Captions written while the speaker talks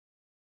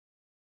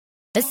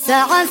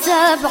الساعة 7:07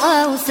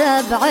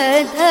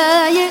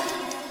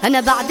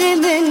 أنا بعد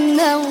من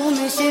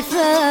نوم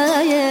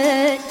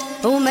شفاية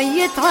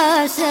وميت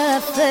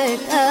عشفت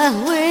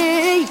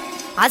قهوي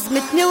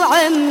عزمتني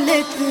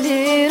وعملت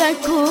لي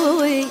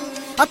ركوي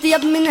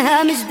أطيب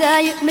منها مش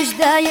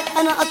دايق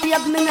أنا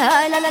أطيب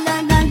منها لا لا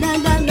لا لا لا,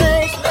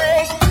 لا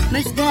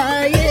مش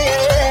دايق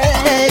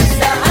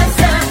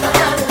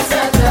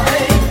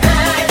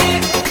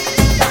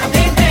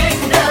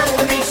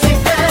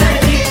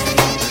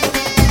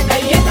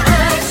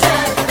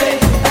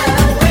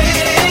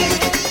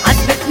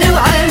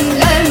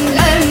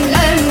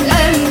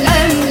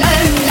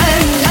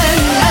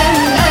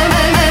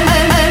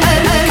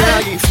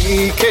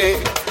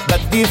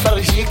بدي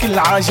فرجيك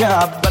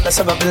العجب بلا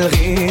سبب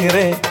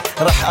الغيرة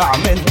رح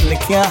أعمل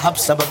لك ياها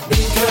بسبب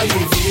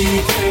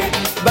الكيفيك.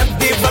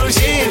 بدي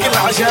فرجيك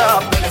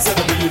العجب بلا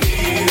سبب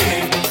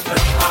الغيرة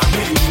رح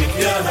أعمل لك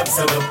ياها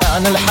بسبب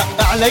أنا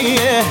الحق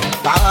علي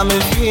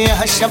بعامل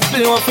فيها الشاب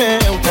الوفي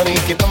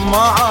وتريكي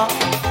طماعة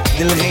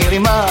للغيرة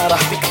ما رح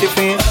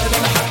تكتفي. أنا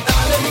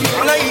الحق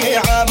علي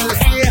عامل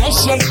فيها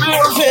الشاب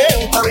الوفي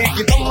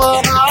وتريكي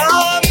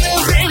طماعة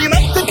للغيرة ما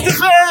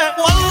بتكتفي.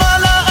 والله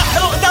لا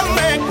أحرق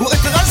دمك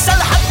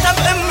واتغسل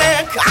حتى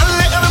بأمك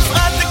علق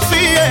رفقاتك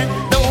فيا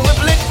دوب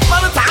لك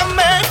مرت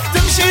عمك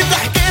تمشي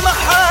تحكي مع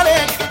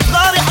حالك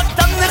تغاري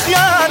حتى من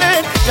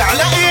خيالك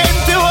تعلقي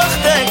انت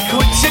واختك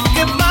وتشك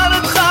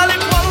بمارد خالك.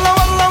 والله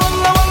والله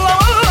والله والله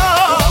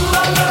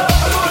والله لا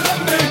أحرق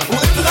دمك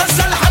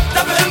واتغسل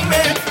حتى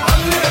بأمك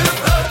علق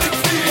رفقاتك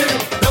فيا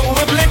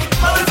دوب لك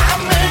مرت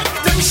عمك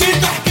تمشي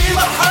تحكي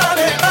مع حالك.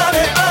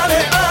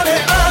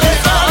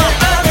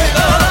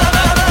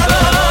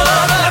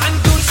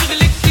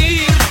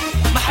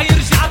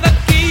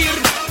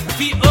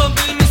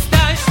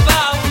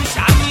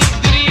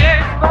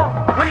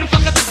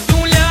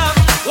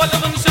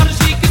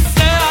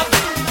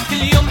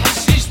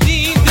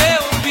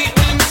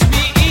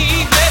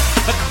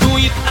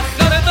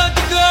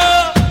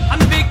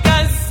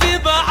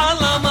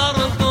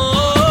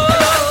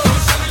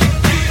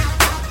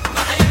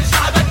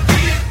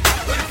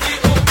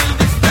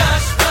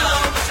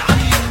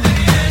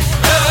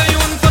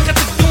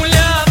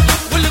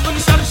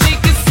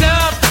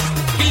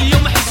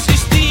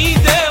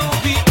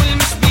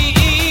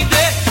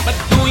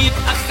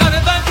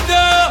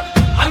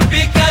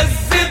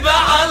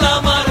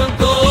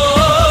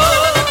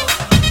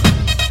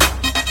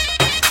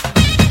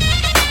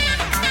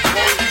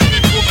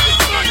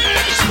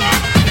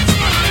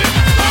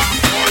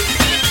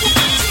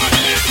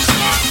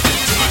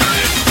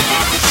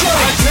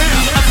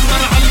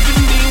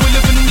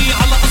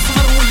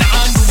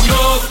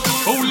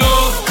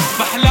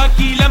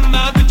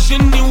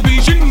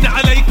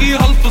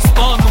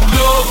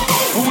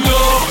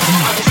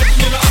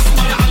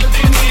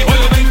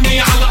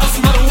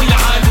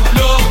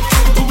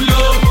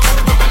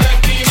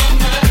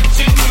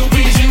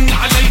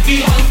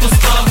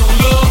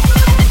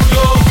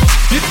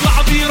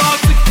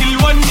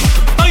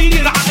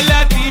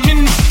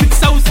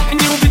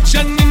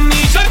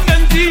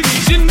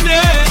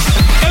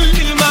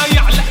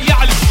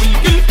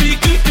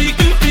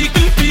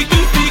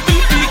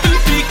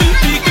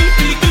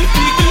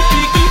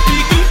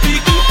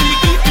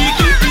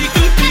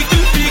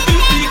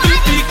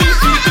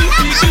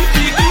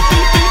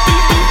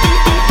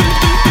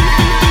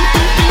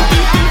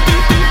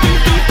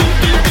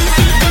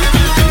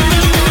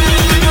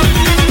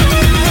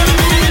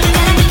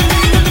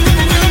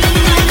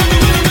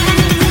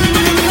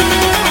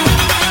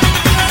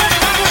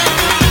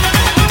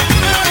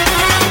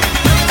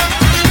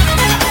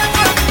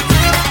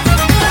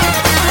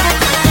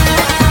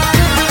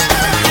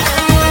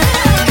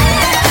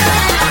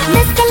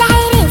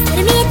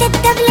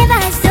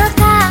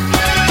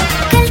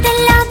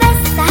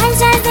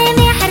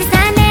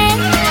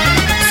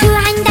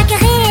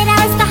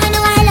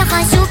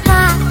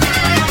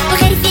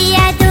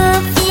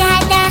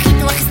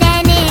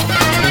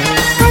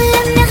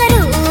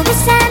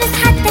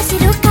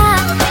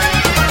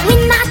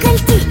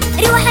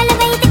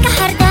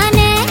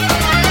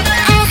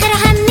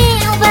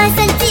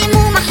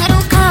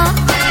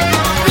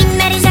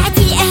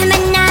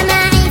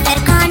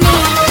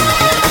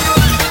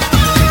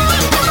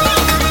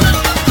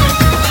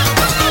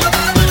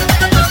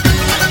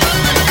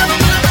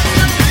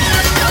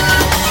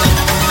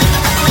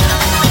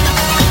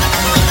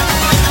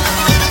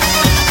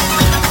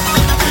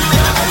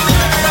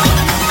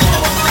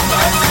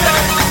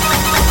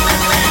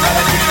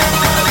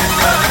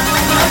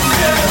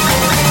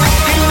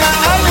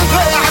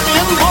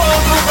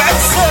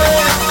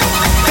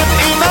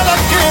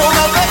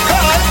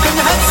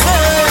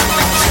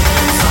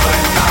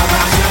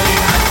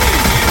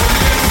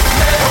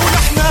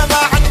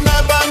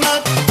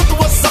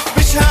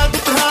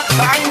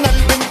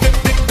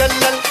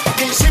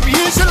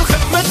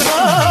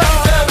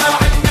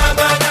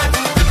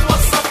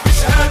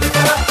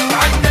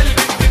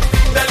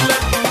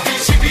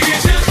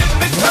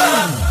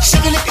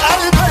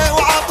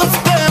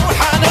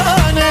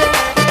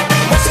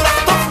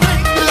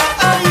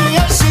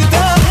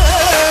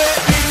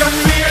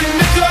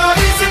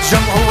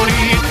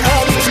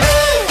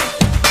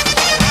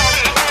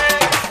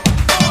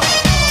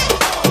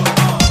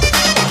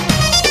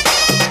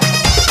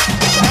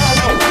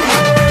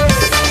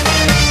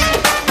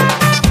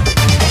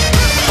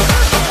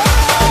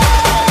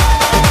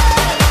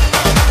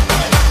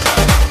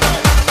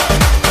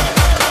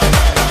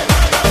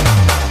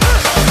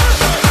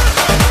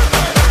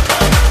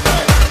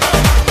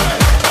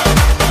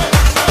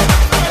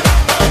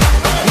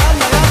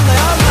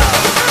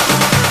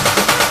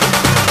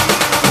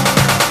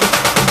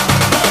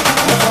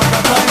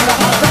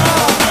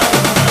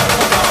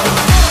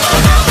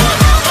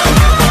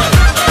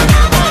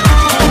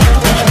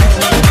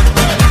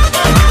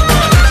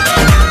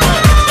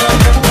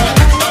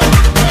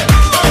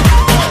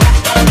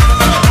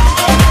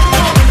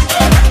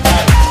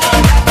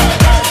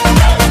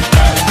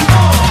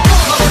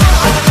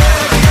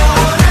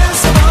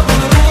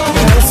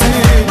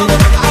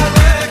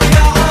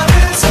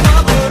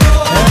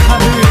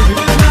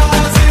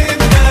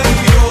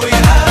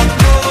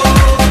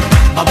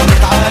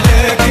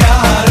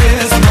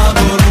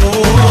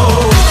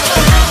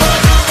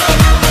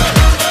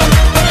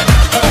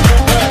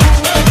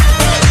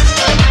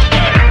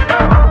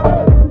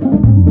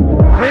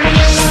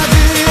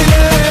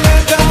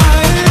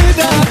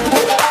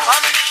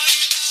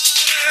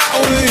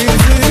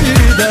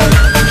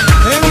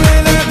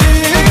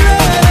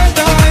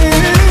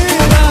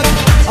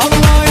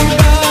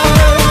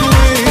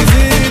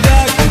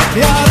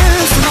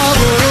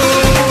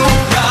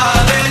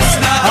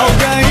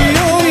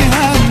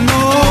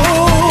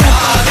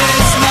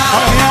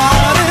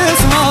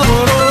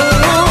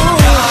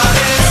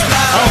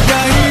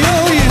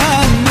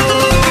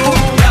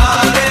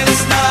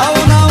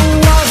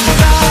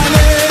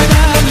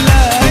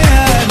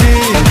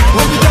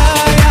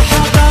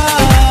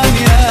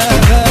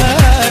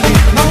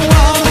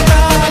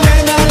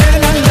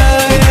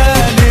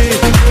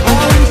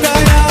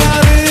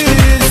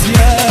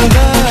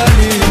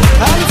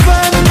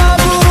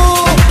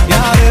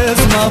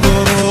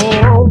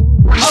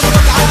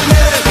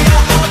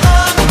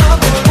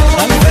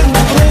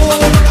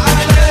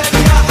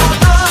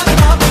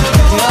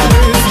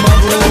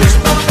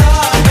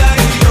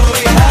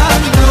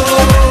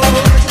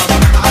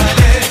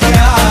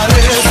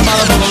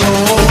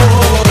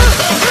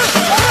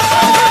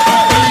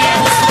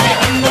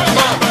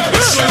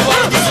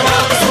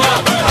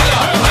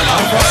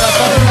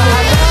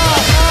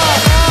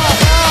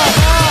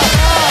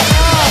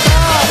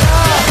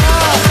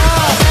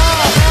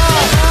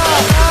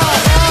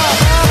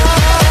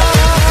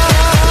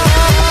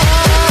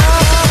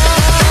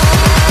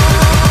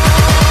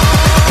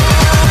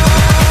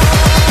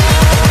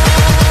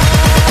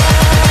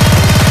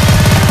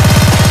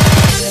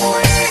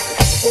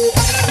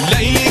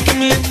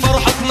 كملت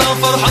فرحتنا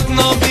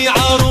فرحتنا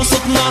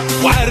بعروستنا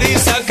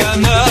وعريسة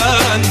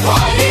كمان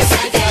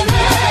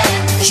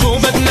شو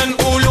بدنا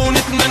نقول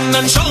ونتمنى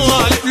ان شاء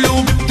الله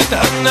القلوب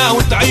بتتهنى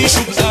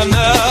وتعيشوا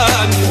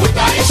بأمان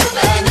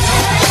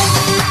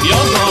يا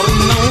دار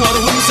منور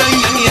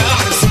ومزين يا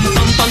عرس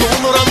مطنطن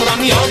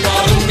ومرمرم يا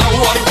دار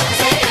منور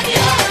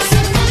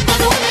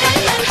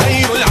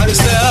حيوا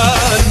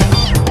العرسان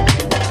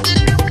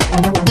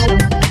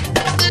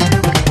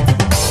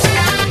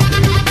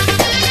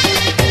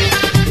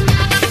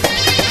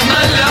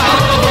ملا